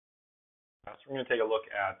We're going to take a look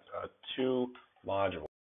at two modules,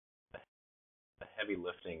 heavy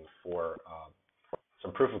lifting for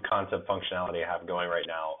some proof of concept functionality I have going right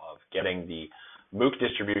now of getting the MOOC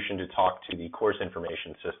distribution to talk to the course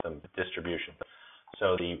information system distribution.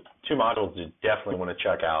 So the two modules you definitely want to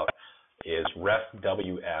check out is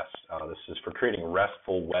RestWS. This is for creating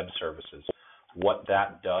RESTful web services. What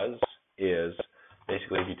that does is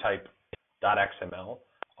basically if you type .xml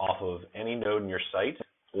off of any node in your site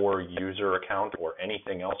or user account or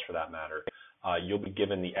anything else for that matter, you'll be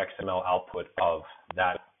given the XML output of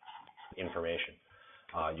that information.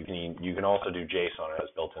 You can also do JSON. It has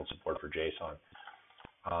built-in support for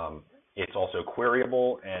JSON. It's also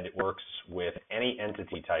queryable, and it works with any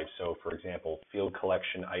entity type. So, for example, field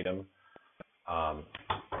collection item,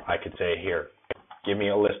 I could say here, give me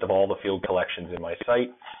a list of all the field collections in my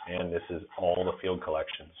site, and this is all the field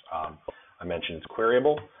collections. I mentioned it's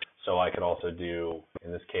queryable, so I could also do,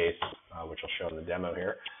 in this case, which I'll show in the demo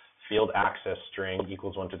here, field access string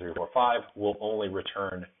equals 1, 2, 3, 4, 5 will only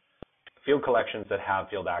return field collections that have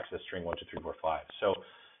field access string 1, 2, 3, 4, 5. So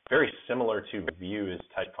very similar to views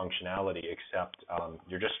type functionality, except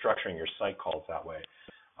you're just structuring your site calls that way.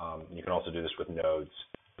 You can also do this with nodes.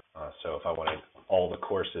 So if I wanted all the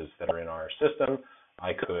courses that are in our system,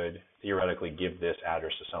 I could theoretically give this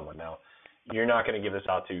address to someone. Now, you're not going to give this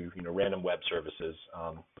out to random web services.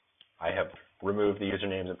 I have removed the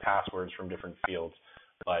usernames and passwords from different fields,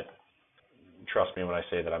 but trust me when I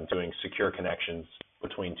say that I'm doing secure connections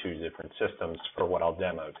between two different systems for what I'll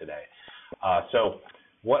demo today. So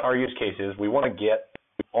what our use case is, we want to get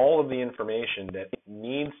all of the information that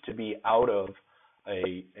needs to be out of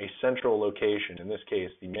a central location, in this case,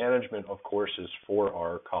 the management of courses for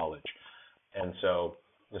our college. And so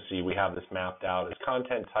you'll see we have this mapped out as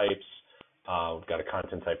content types. We've got a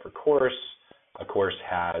content type for course. A course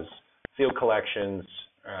has field collections,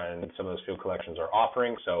 and some of those field collections are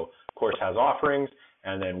offerings. So course has offerings,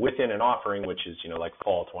 and then within an offering, which is like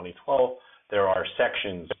fall 2012, there are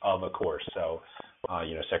sections of a course. So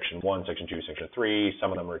section 1, section 2, section 3.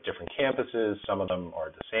 Some of them are at different campuses. Some of them are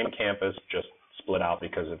at the same campus, just split out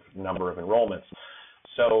because of number of enrollments.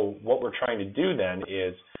 So what we're trying to do then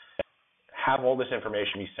is have all this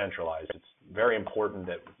information be centralized. It's very important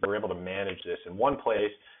that we're able to manage this in one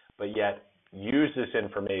place, but yet use this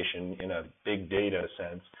information in a big data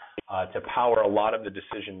sense to power a lot of the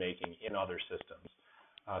decision making in other systems.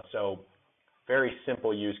 So very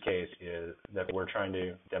simple use case is that we're trying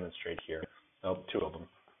to demonstrate here. Two of them.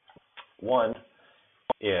 One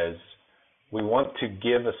is we want to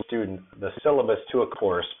give a student the syllabus to a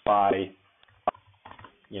course by,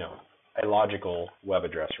 a logical web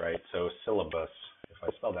address, right? So syllabus, if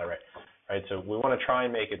I spelled that right? So we want to try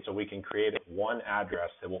and make it so we can create one address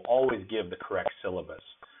that will always give the correct syllabus.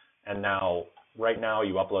 And now, right now,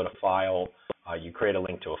 you upload a file, you create a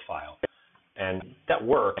link to a file. And that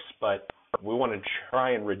works, but we want to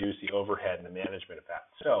try and reduce the overhead and the management of that.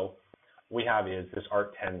 So we have is this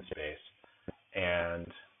art10 space. And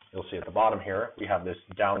you'll see at the bottom here, we have this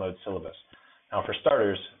download syllabus. Now for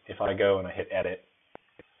starters, if I go and I hit edit,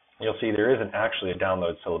 you'll see there isn't actually a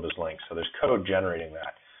download syllabus link. So there's code generating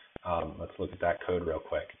that. Let's look at that code real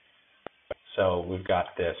quick. So we've got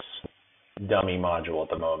this dummy module at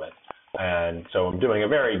the moment. And so I'm doing a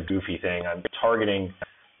very goofy thing. I'm targeting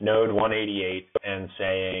node 188 and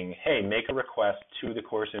saying, hey, make a request to the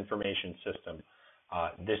course information system.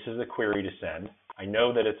 This is a query to send. I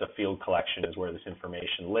know that it's a field collection is where this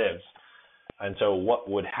information lives. And so what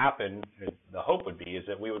would happen, the hope would be, is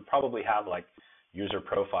that we would probably have like user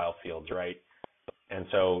profile fields, right? And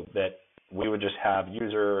so that we would just have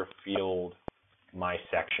user field my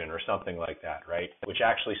section or something like that, right? Which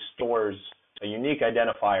actually stores a unique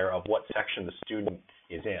identifier of what section the student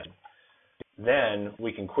is in. Then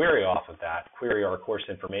we can query off of that, query our course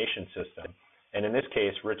information system, and in this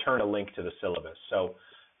case, return a link to the syllabus. So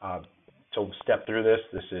to step through this,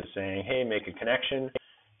 this is saying, hey, make a connection,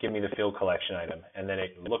 give me the field collection item. And then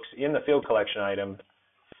it looks in the field collection item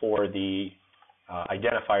for the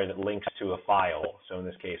identifier that links to a file. So in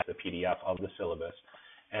this case, the PDF of the syllabus.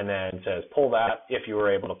 And then says, pull that. If you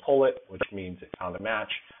were able to pull it, which means it found a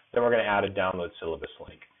match, then we're going to add a download syllabus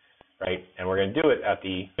link, right? And we're going to do it at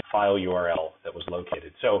the file URL that was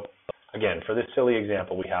located. So again, for this silly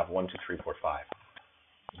example, we have 1, 2, 3, 4, 5.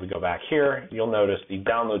 If we go back here, you'll notice the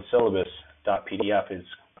download syllabus.pdf is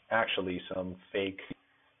actually some fake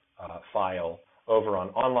file over on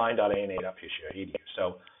online.ana.psu.edu.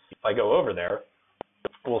 So if I go over there,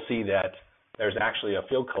 we'll see that there's actually a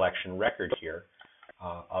field collection record here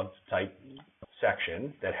of type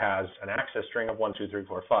section that has an access string of 1, 2, 3,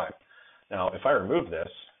 4, 5. Now, if I remove this,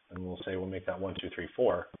 and we'll say we'll make that 1, 2, 3,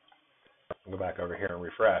 4, go back over here and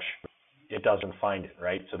refresh, it doesn't find it,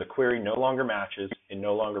 right? So the query no longer matches, it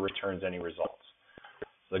no longer returns any results.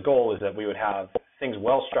 The goal is that we would have things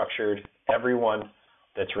well structured, everyone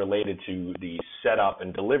that's related to the setup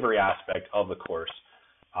and delivery aspect of the course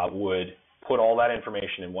would put all that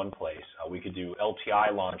information in one place. We could do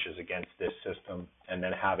LTI launches against this system and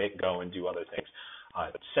then have it go and do other things.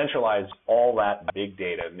 Centralize all that big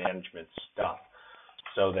data management stuff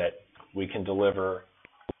so that we can deliver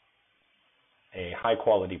a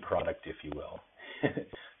high-quality product, if you will.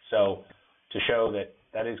 So to show that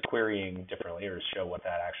that is querying differently, or to show what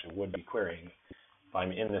that actually would be querying, if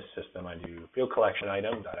I'm in this system, I do field collection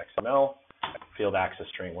item.xml, field access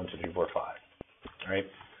string 1, 2, 3, 4, 5. All right.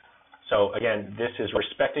 So again, this is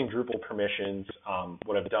respecting Drupal permissions.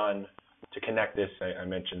 What I've done to connect this, I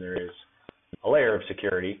mentioned there is a layer of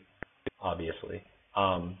security, obviously.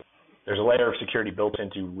 There's a layer of security built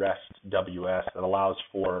into RestWS that allows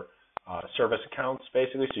for service accounts,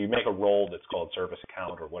 basically. So you make a role that's called service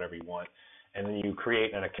account or whatever you want, and then you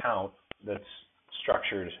create an account that's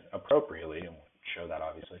structured appropriately, and we'll show that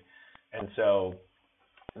obviously. And so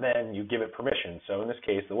then you give it permission. So in this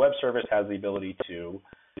case, the web service has the ability to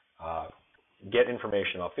get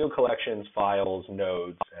information about field collections, files,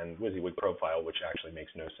 nodes, and WYSIWYG profile, which actually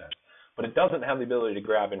makes no sense. But it doesn't have the ability to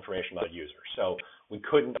grab information about a user. So we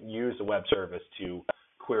couldn't use the web service to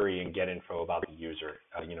query and get info about the user.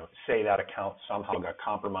 Say that account somehow got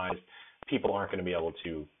compromised, people aren't going to be able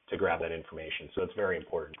to grab that information. So it's very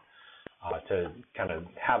important to kind of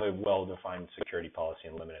have a well-defined security policy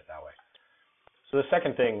and limit it that way. So the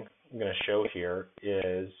second thing I'm going to show here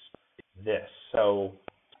is this. So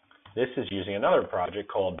this is using another project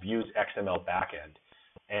called Views XML Backend.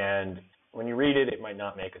 And when you read it, it might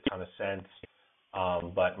not make a ton of sense,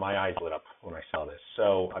 but my eyes lit up when I saw this.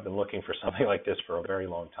 So I've been looking for something like this for a very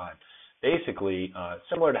long time. Basically,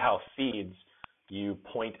 similar to how feeds, you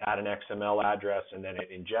point at an XML address and then it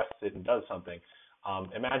ingests it and does something.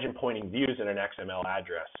 Imagine pointing views in an XML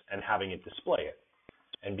address and having it display it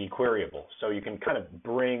and be queryable. So you can kind of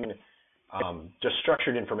bring just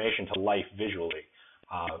structured information to life visually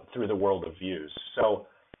through the world of views. So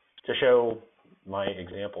to show my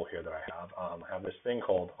example here that I have this thing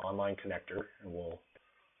called Online Connector, and we'll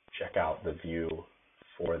check out the view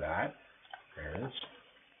for that. There it is.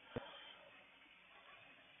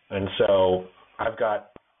 And so I've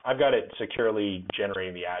got it securely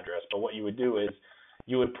generating the address, but what you would do is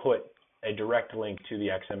you would put a direct link to the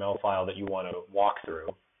XML file that you want to walk through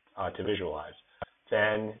to visualize.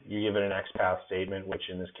 Then you give it an XPath statement, which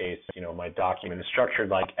in this case, my document is structured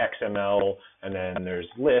like XML, and then there's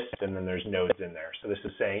list, and then there's nodes in there. So this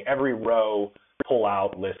is saying every row, pull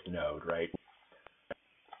out list node, right?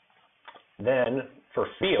 Then for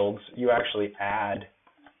fields, you actually add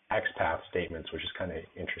XPath statements, which is kind of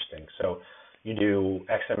interesting. So you do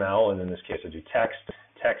XML, and in this case, I do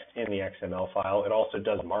text in the XML file. It also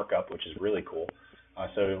does markup, which is really cool.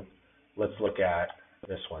 So let's look at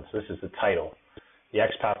this one. So this is the title. The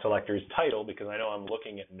XPath selector is title because I know I'm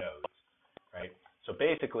looking at nodes, right? So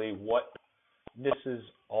basically what this is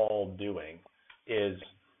all doing is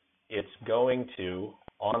it's going to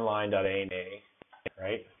online.ana,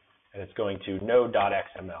 right? And it's going to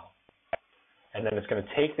node.xml. And then it's going to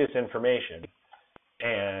take this information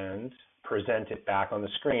and present it back on the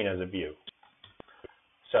screen as a view.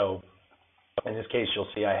 So in this case, you'll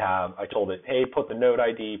see I told it, hey, put the node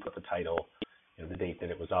ID, put the title, the date that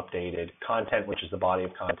it was updated, content, which is the body of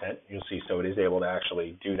content. You'll see, so it is able to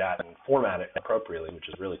actually do that and format it appropriately, which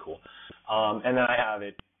is really cool. And then I have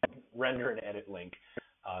it render and edit link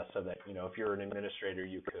so that, if you're an administrator,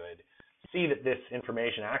 you could see that this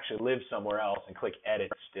information actually lives somewhere else and click edit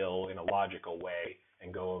still in a logical way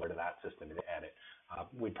and go over to that system and edit.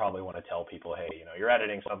 We'd probably want to tell people, hey, you're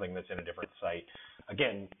editing something that's in a different site.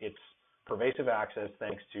 Again, it's pervasive access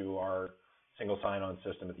thanks to our single sign-on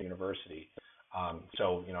system at the university.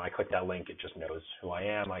 So, I click that link, it just knows who I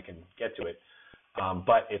am, I can get to it.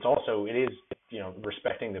 But it is,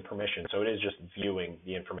 respecting the permission. So it is just viewing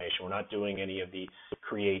the information. We're not doing any of the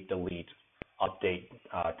create, delete, update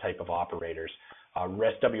type of operators.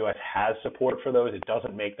 RestWS has support for those. It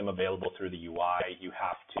doesn't make them available through the UI. You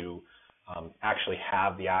have to actually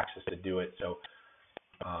have the access to do it. So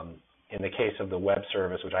in the case of the web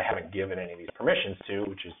service, which I haven't given any of these permissions to,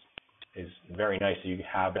 which is very nice that you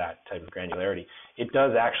have that type of granularity, it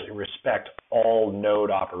does actually respect all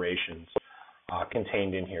node operations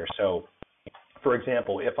contained in here. So, for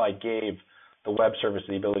example, if I gave the web service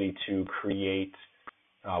the ability to create,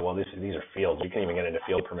 these are fields. You can even get into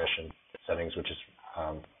field permission settings, which is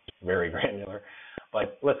very granular.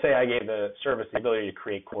 But let's say I gave the service the ability to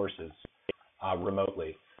create courses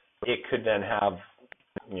remotely. it could then have,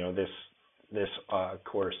 this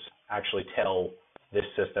course actually tell this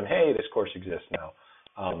system, hey, this course exists now.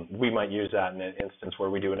 We might use that in an instance where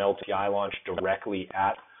we do an LTI launch directly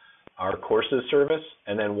at our courses service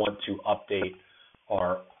and then want to update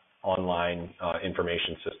our online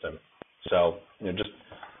information system. So, just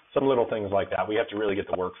some little things like that. We have to really get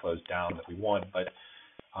the workflows down that we want, but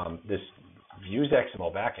this Views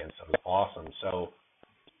XML backend stuff is awesome. So,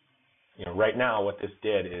 right now what this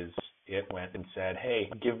did is it went and said, hey,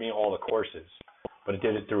 give me all the courses, but it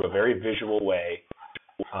did it through a very visual way,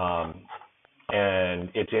 and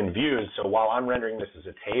it's in views. So while I'm rendering this as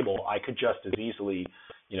a table, I could just as easily,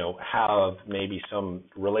 have maybe some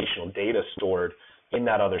relational data stored in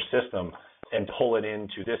that other system and pull it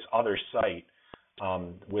into this other site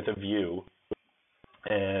with a view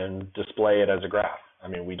and display it as a graph. I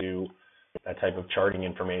mean, we do that type of charting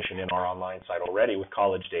information in our online site already with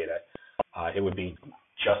college data. It would be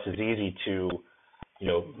just as easy to,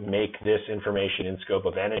 make this information in scope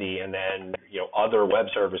of entity, and then, other web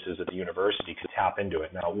services at the university could tap into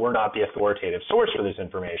it. Now, we're not the authoritative source for this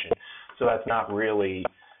information, so that's not really,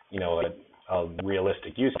 a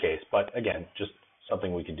realistic use case. But again, just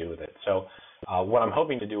something we could do with it. So what I'm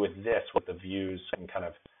hoping to do with this, with the views and kind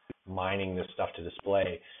of mining this stuff to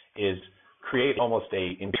display, is create almost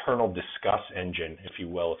a internal discuss engine, if you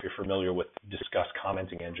will, if you're familiar with discuss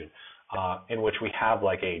commenting engine, in which we have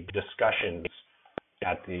like a discussions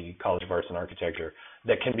at the College of Arts and Architecture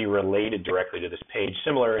that can be related directly to this page,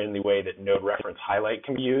 similar in the way that node reference highlight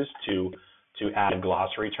can be used to add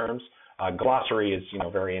glossary terms. Glossary is,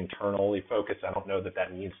 very internally focused. I don't know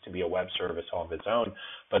that needs to be a web service all of its own,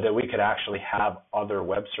 but that we could actually have other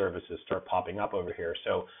web services start popping up over here.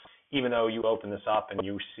 So even though you open this up and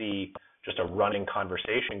you see just a running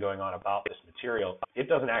conversation going on about this material, it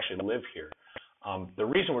doesn't actually live here. The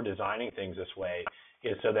reason we're designing things this way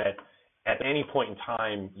is so that at any point in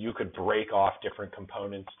time, you could break off different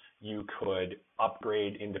components. You could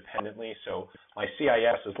upgrade independently. So my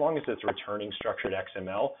CIS, as long as it's returning structured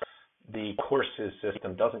XML, the courses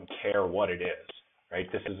system doesn't care what it is,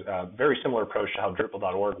 right? This is a very similar approach to how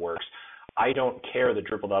Drupal.org works. I don't care that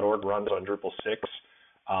Drupal.org runs on Drupal 6.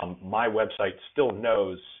 My website still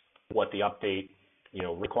knows what the update,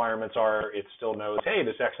 requirements are. It still knows, hey,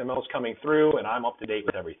 this XML is coming through and I'm up to date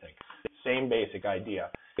with everything. Same basic idea,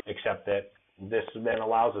 except that this then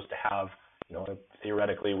allows us to have,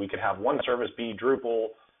 theoretically we could have one service be Drupal,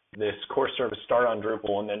 this course service start on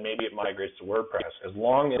Drupal, and then maybe it migrates to WordPress. As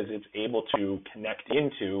long as it's able to connect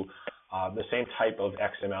into the same type of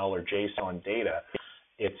XML or JSON data,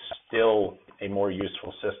 it's still a more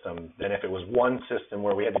useful system than if it was one system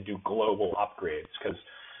where we had to do global upgrades, because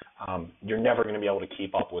you're never going to be able to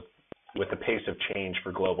keep up with the pace of change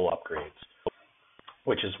for global upgrades,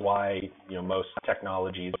 which is why most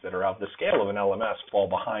technologies that are of the scale of an LMS fall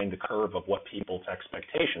behind the curve of what people's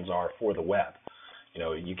expectations are for the web.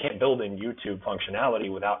 You can't build in YouTube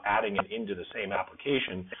functionality without adding it into the same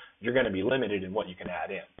application. You're going to be limited in what you can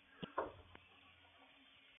add in.